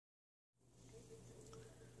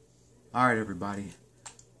Alright everybody,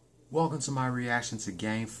 welcome to my reaction to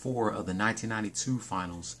Game 4 of the 1992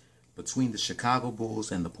 Finals between the Chicago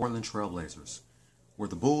Bulls and the Portland Trail Blazers, where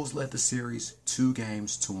the Bulls led the series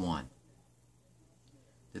 2-1.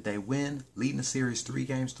 Did they win, leading the series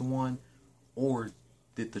 3-1, or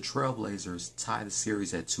did the Trail Blazers tie the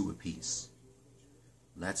series at 2 apiece?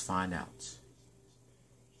 Let's find out.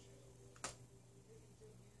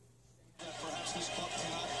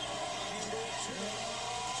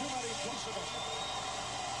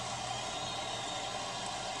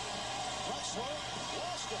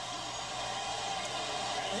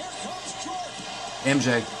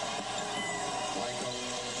 MJ.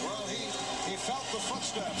 Well, he felt the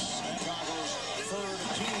footsteps. Chicago's third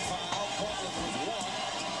team foul. Portland with one.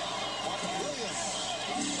 Marvin Williams.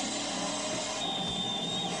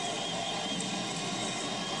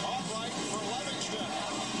 Caught right for Livingston.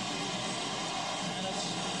 And it's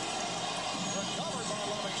recovered by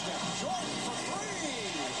Livingston. Jordan for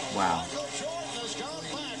three. Wow. Michael Jordan has gone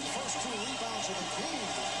back. First two rebounds of the team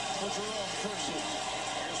for Jerome Kersey.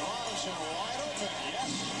 Here's Robinson wide open.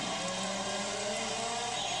 Yes.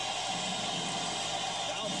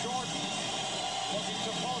 Now Jordan looking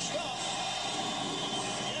to post up.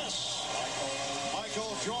 Yes.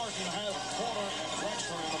 Michael Jordan had Porter and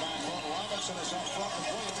Drexler in the backcourt. Robinson is up front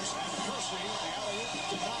with Williams and Kersey. The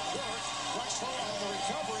alley-oop did not work. Drexler on the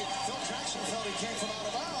recovery. Phil Jackson felt he came from out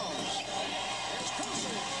of bounds. Here's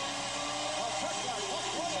Kersey. A putback, both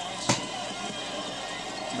points.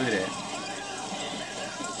 Look at that.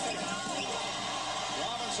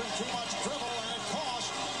 Robinson too much dribble and it cost.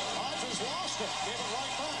 Hodges lost it. Gave it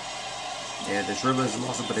right back. Yeah, the Dribblers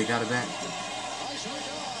lost it, but they got it back. Nicely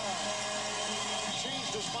done.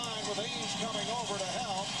 Changed his mind with Ainge coming over to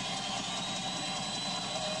help.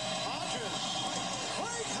 Hodges.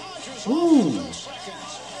 Craig Hodges. Ooh. 2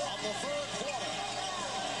 seconds of the third quarter.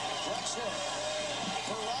 Drexler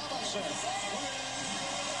for Robinson.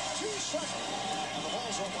 2 seconds. And the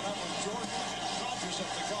ball's open up with Jordan and Hodges at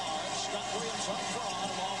the guard. Scott Williams up front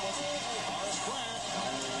along with Horace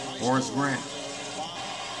Grant. Horace Grant.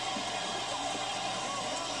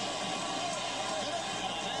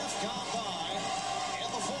 Gone by in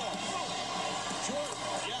the fourth. Jordan,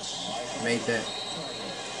 yes. Made that.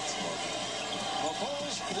 The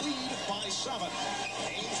Bulls lead by 7.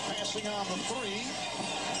 Ainge passing on the 3.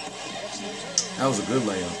 It's the 2. That was a good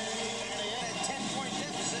layup. And he had a 10-point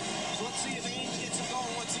deficit. So let's see if Ainge gets it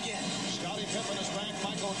going once again. Scottie Pippen is back.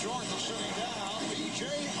 Michael Jordan sitting down. B.J.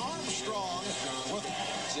 Armstrong with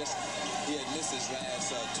He had missed his last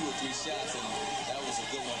 2 or 3 shots, and that was a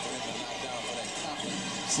good one for him to knock down for that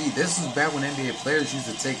compliment. See, this is back when NBA players used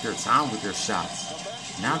to take their time with their shots.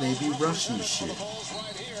 Now they be rushing the shit. Bulls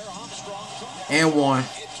right here. Armstrong from And one.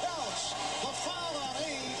 it counts. The foul on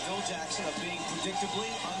Ainge. Phil Jackson of being predictably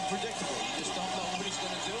unpredictable. You just don't know what he's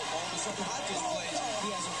going to do. All of a sudden, Hodges plays. He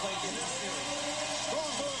hasn't played in this series.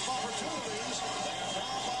 Strong move opportunities. They are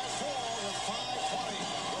down by 4 with 5:20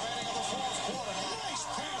 remaining in the fourth quarter. Nice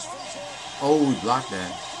pass from Jordan. Oh, we blocked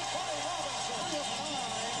that.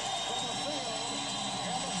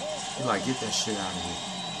 He like, get that shit out of here.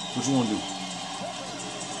 What you want to do?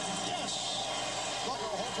 Yes.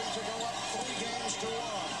 Butler hoping to go up 3 games to 1.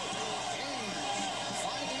 Ainge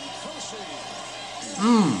finding Kersey.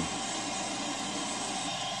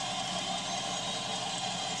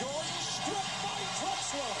 Jordan stripped by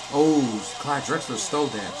Drexler. Oh, Clyde Drexler stole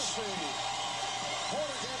that. Kersey.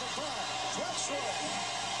 Porter gave it back. Drexler.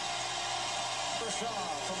 First shot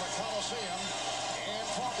from the Coliseum in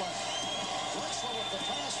Portland. Drexler with the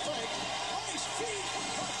pass fake. Nice feed from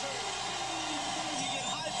Kersey. You get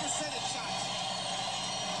high percentage shots.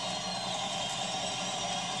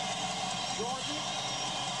 Jordan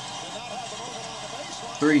did not have the movement on the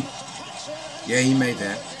baseline. 3. Paxson. Yeah, he made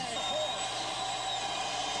that.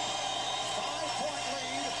 5-point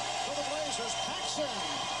lead for the Blazers. Paxson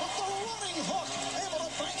with the running hook, able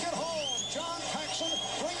to bank it home. John Paxson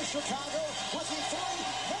brings Chicago within 3.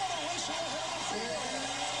 Porter racing ahead of the field.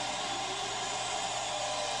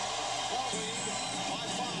 Well, lead by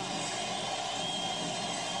 5.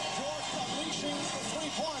 Jordan unleashing the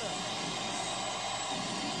three-pointer.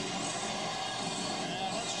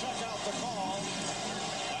 And let's check out the call.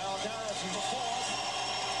 Al Garrett in the fourth.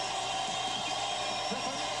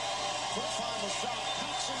 Pippen could find the shot.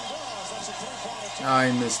 Paxson does. That's a 3-point attempt. Oh,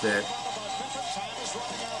 I missed that. By Pippen. Time is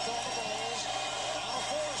running out for the Bulls. Now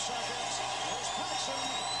 4 seconds. Here's Paxson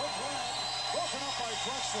with Grant. Broken up by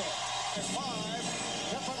Drexler. At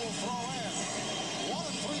 5. Pippen will throw in.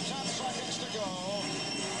 1 3/10 seconds to go.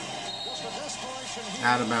 Just a desperation here.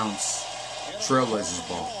 Out of bounds. Trailblazers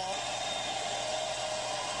ball.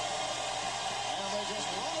 And they just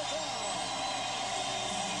run it down.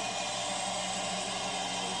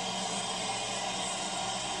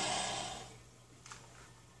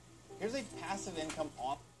 passive income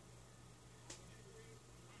off.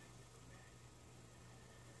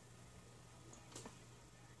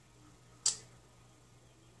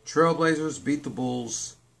 Trailblazers beat the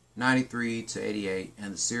Bulls 93-88,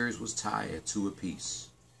 and the series was tied at 2 apiece.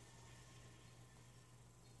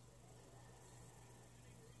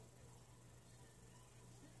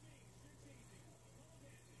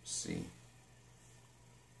 See.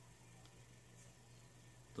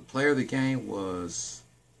 The player of the game was...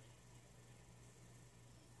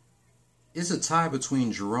 It's a tie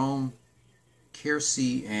between Jerome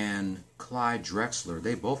Kersey and Clyde Drexler.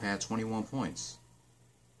 They both had 21 points.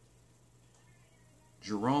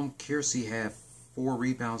 Jerome Kersey had 4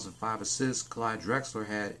 rebounds and 5 assists. Clyde Drexler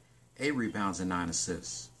had 8 rebounds and 9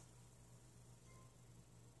 assists.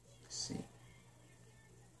 Let's see.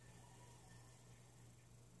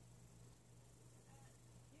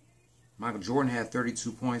 Michael Jordan had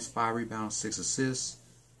 32 points, 5 rebounds, 6 assists.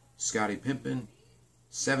 Scottie Pippen,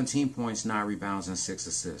 17 points, 9 rebounds, and 6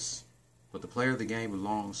 assists. But the player of the game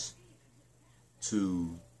belongs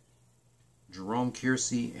to Jerome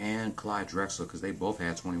Kersey and Clyde Drexler because they both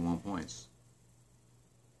had 21 points.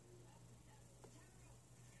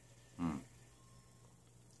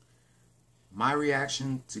 My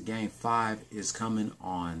reaction to Game 5 is coming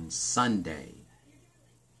on Sunday.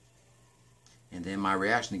 And then my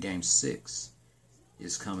reaction to Game 6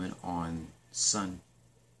 is coming on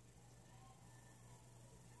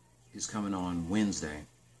Wednesday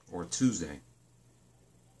or Tuesday.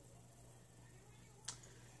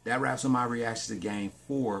 That wraps up my reaction to Game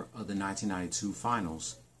 4 of the 1992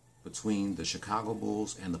 Finals between the Chicago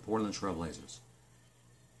Bulls and the Portland Trail Blazers.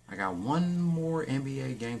 I got one more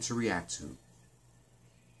NBA game to react to.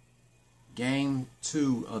 Game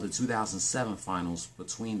 2 of the 2007 Finals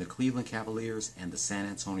between the Cleveland Cavaliers and the San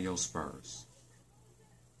Antonio Spurs.